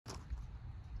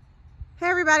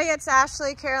everybody, it's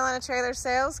Ashley, Carolina Trailer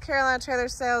Sales,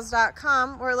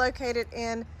 carolinatrailersales.com. We're located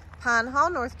in Pine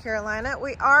Hall, North Carolina.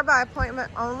 We are by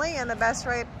appointment only, and the best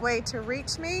way to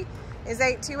reach me is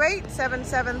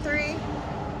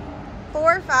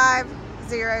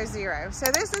 828-773-4500. So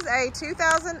this is a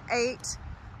 2008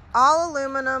 all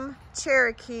aluminum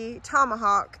Cherokee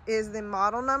Tomahawk is the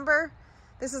model number.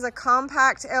 This is a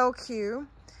compact LQ.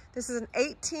 This is an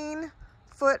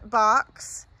 18-foot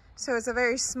box. So it's a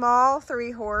very small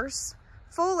 3-horse,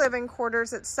 full living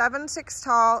quarters. It's 7'6"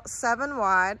 tall, 7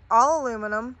 wide, all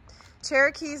aluminum.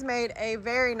 Cherokee's made a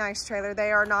very nice trailer.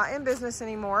 They are not in business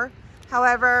anymore.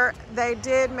 However, they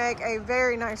did make a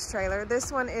very nice trailer.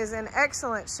 This one is in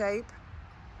excellent shape.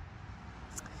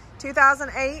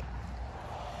 2008.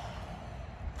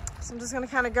 So I'm just going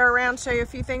to kind of go around and show you a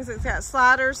few things. It's got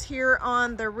sliders here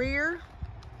on the rear.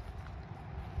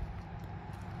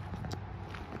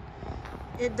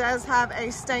 It does have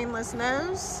a stainless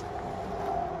nose,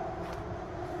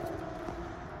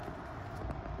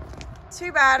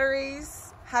 2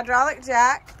 batteries, hydraulic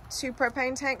jack, 2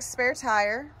 propane tanks, spare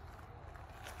tire.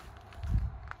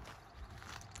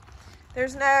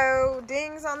 There's no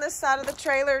dings on this side of the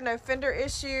trailer, no fender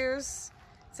issues.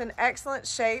 It's in excellent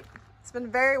shape. It's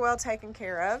been very well taken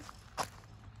care of.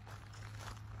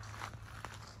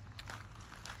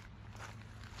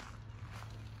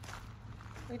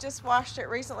 We just washed it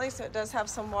recently, so it does have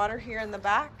some water here in the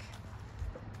back.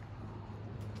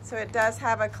 So it does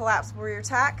have a collapsible rear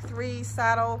tack, 3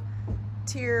 saddle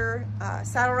tier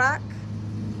saddle rack,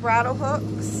 bridle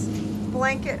hooks,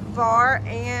 blanket bar,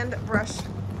 and brush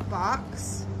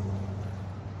box.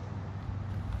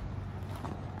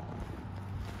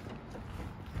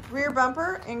 Rear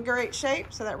bumper in great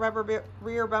shape, so that rubber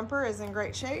rear bumper is in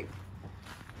great shape.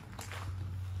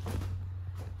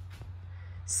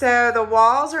 So the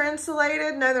walls are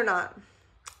insulated. No, they're not.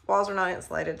 Walls are not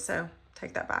insulated, so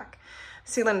take that back.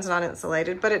 Ceiling's not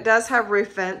insulated, but it does have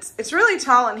roof vents. It's really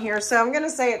tall in here, so I'm gonna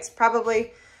say it's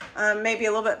probably maybe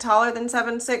a little bit taller than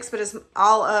 7'6", but it's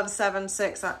all of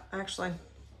 7'6", actually.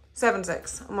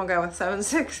 7'6", I'm gonna go with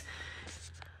 7'6".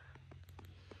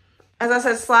 As I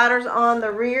said, sliders on the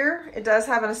rear. It does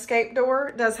have an escape door.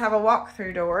 It does have a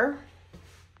walk-through door.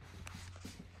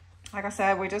 Like I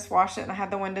said, we just washed it and I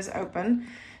had the windows open.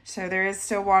 So there is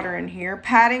still water in here.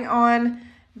 Padding on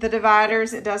the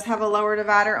dividers. It does have a lower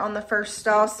divider on the first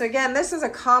stall. So again, this is a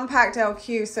compact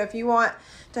LQ. So if you want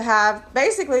to have,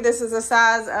 basically this is the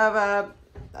size of a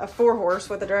 4-horse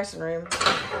with a dressing room,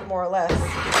 more or less.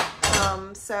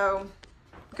 So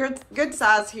good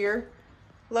size here.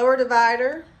 Lower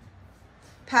divider.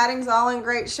 Padding's all in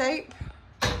great shape.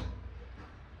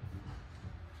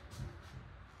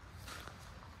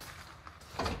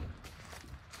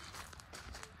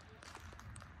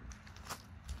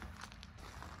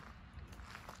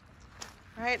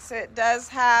 All right, so it does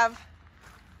have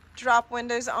drop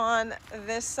windows on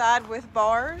this side with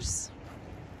bars.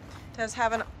 It does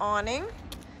have an awning,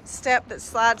 step that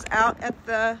slides out at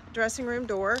the dressing room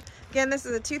door. Again, this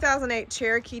is a 2008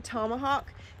 Cherokee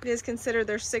Tomahawk. It is considered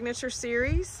their Signature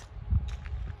Series.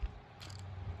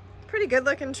 Pretty good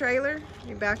looking trailer. Let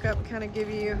me back up and kind of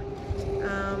give you,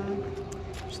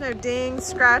 there's no dings,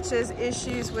 scratches,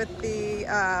 issues with the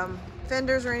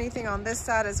fenders or anything on this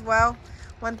side as well.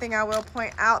 One thing I will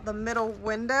point out, the middle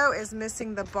window is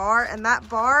missing the bar, and that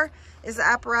bar is the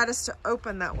apparatus to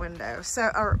open that window. So,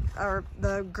 or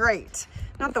the grate,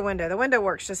 not the window. The window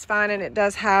works just fine, and it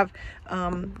does have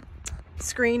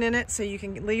screen in it, so you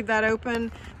can leave that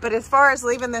open. But as far as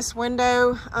leaving this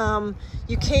window,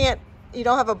 you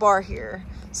don't have a bar here.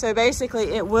 So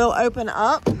basically it will open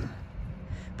up,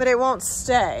 but it won't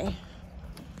stay.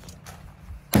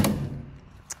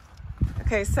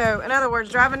 Okay, so in other words,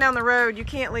 driving down the road, you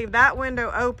can't leave that window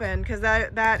open because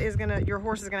your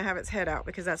horse is gonna have its head out,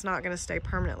 because that's not gonna stay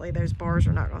permanently. Those bars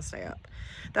are not gonna stay up.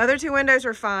 The other 2 windows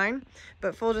are fine,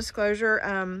 but full disclosure,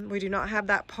 we do not have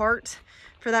that part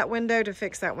for that window to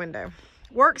fix that window.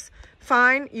 Works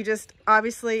fine, you just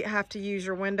obviously have to use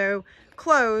your window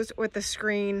closed with the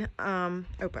screen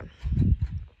open.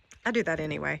 I do that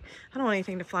anyway. I don't want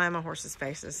anything to fly in my horse's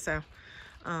faces, so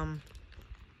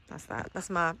that's that. That's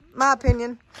my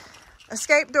opinion.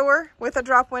 Escape door with a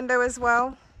drop window as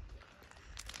well.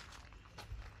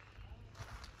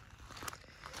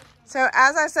 So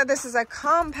as I said, this is a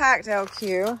compact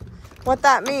LQ. What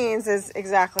that means is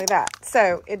exactly that.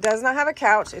 So it does not have a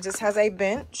couch. It just has a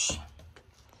bench.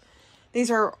 These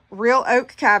are real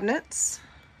oak cabinets.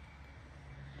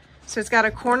 So it's got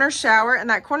a corner shower, and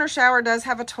that corner shower does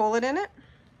have a toilet in it.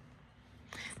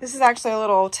 This is actually a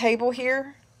little table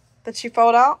here that you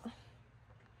fold out.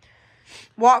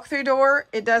 Walk-through door,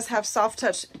 it does have soft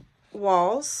touch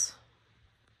walls.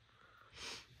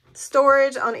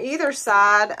 Storage on either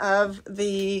side of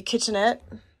the kitchenette.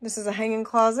 This is a hanging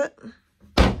closet.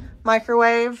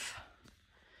 Microwave.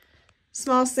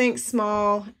 Small sink,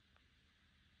 small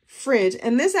fridge.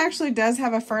 And this actually does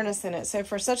have a furnace in it. So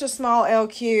for such a small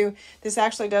LQ, this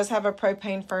actually does have a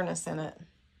propane furnace in it.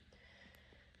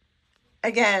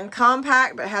 Again,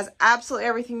 compact, but has absolutely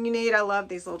everything you need. I love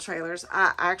these little trailers.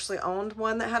 I actually owned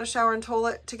one that had a shower and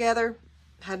toilet together.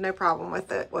 Had no problem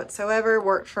with it whatsoever.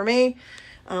 Worked for me.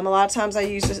 A lot of times I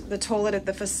use the toilet at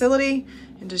the facility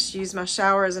and just use my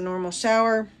shower as a normal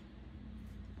shower.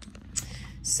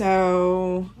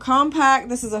 So, compact.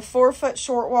 This is a 4-foot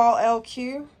short wall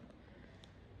LQ.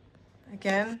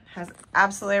 Again, has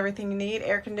absolutely everything you need.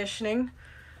 Air conditioning.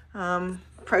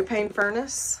 Propane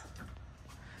furnace.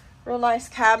 Real nice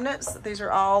cabinets. These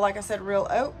are all, like I said, real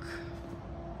oak.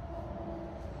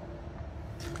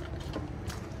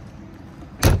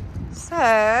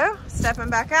 So, stepping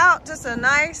back out, just a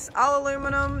nice all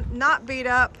aluminum, not beat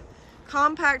up,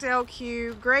 compact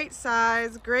LQ, great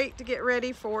size, great to get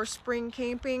ready for spring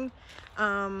camping.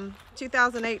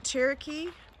 2008 Cherokee,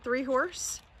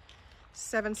 3-horse,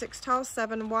 7'6" tall,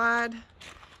 7 wide.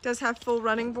 Does have full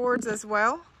running boards as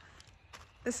well.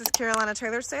 This is Carolina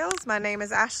Trailer Sales. My name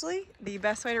is Ashley. The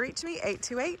best way to reach me,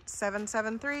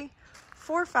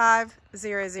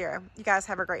 828-773-4500. You guys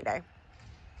have a great day.